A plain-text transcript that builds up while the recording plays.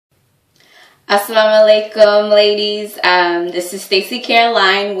Assalamu Alaikum, ladies. This is Stacey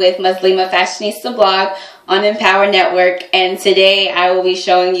Caroline with Muslimah Fashionista Blog on Empower Network, and today I will be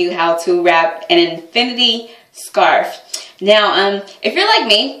showing you how to wrap an infinity scarf. Now, if you're like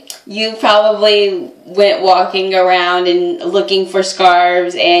me, you probably went walking around and looking for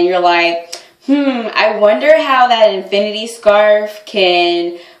scarves, and you're like, I wonder how that infinity scarf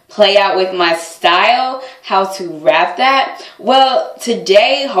can play out with my style, how to wrap that. Well,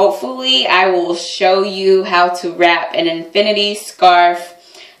 today, hopefully, I will show you how to wrap an infinity scarf.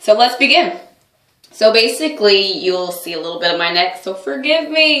 So let's begin. So basically, you'll see a little bit of my neck, so forgive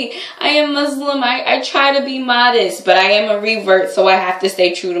me. I am Muslim. I try to be modest, but I am a revert, so I have to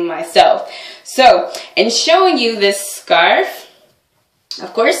stay true to myself. So, in showing you this scarf,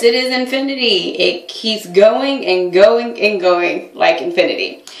 of course, it is infinity. It keeps going and going and going like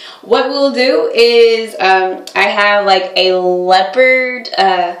infinity. What we'll do is, I have like a leopard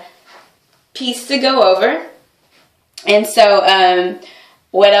piece to go over. And so,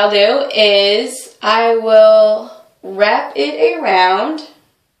 what I'll do is I will wrap it around.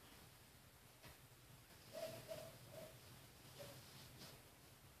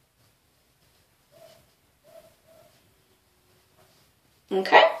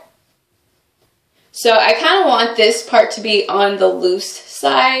 Okay. So I kind of want this part to be on the loose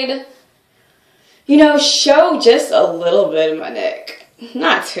side. You know, show just a little bit of my neck.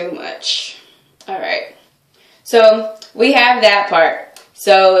 Not too much. Alright. So we have that part.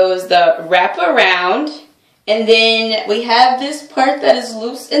 So it was the wrap around. And then we have this part that is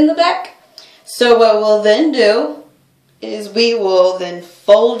loose in the back. So what we'll then do is we will then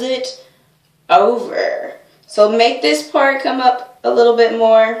fold it over. So make this part come up a little bit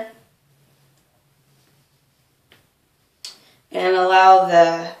more. And allow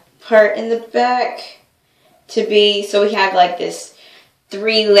the part in the back to be, so we have like this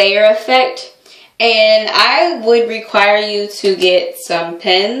 3-layer effect. And I would require you to get some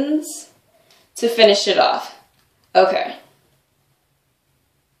pins to finish it off. Okay.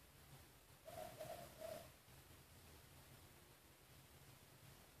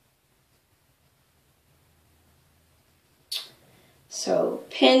 So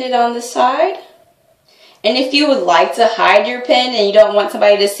pin it on the side. And if you would like to hide your pin and you don't want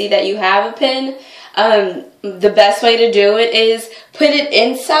somebody to see that you have a pin, the best way to do it is put it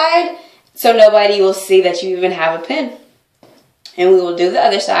inside so nobody will see that you even have a pin. And we will do the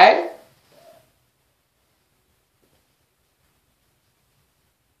other side.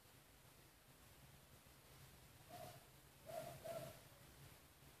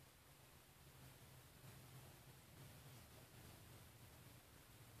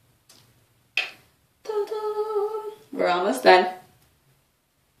 We're almost done.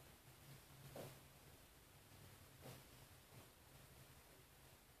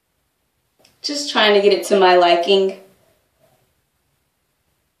 Just trying to get it to my liking.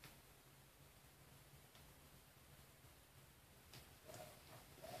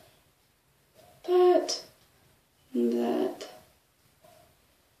 That.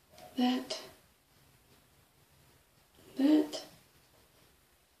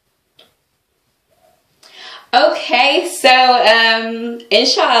 Okay, so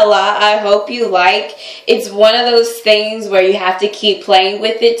inshallah, I hope you like. It's one of those things where you have to keep playing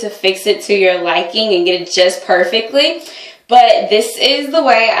with it to fix it to your liking and get it just perfectly. But this is the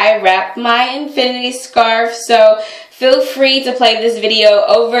way I wrap my infinity scarf, so feel free to play this video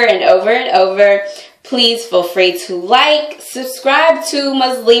over and over and over. Please feel free to like, subscribe to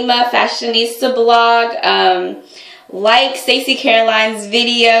Muslimah Fashionista Blog, like Stacey Caroline's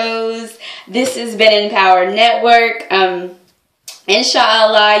videos. This has been Empower Network.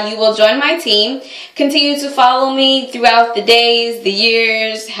 Inshallah, you will join my team. Continue to follow me throughout the days, the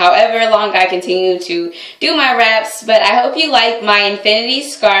years, however long I continue to do my wraps. But I hope you like my infinity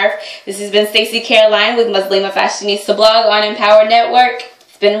scarf. This has been Stacey Caroline with Muslimah Fashionista Blog on Empower Network.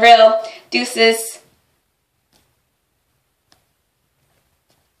 It's been real. Deuces.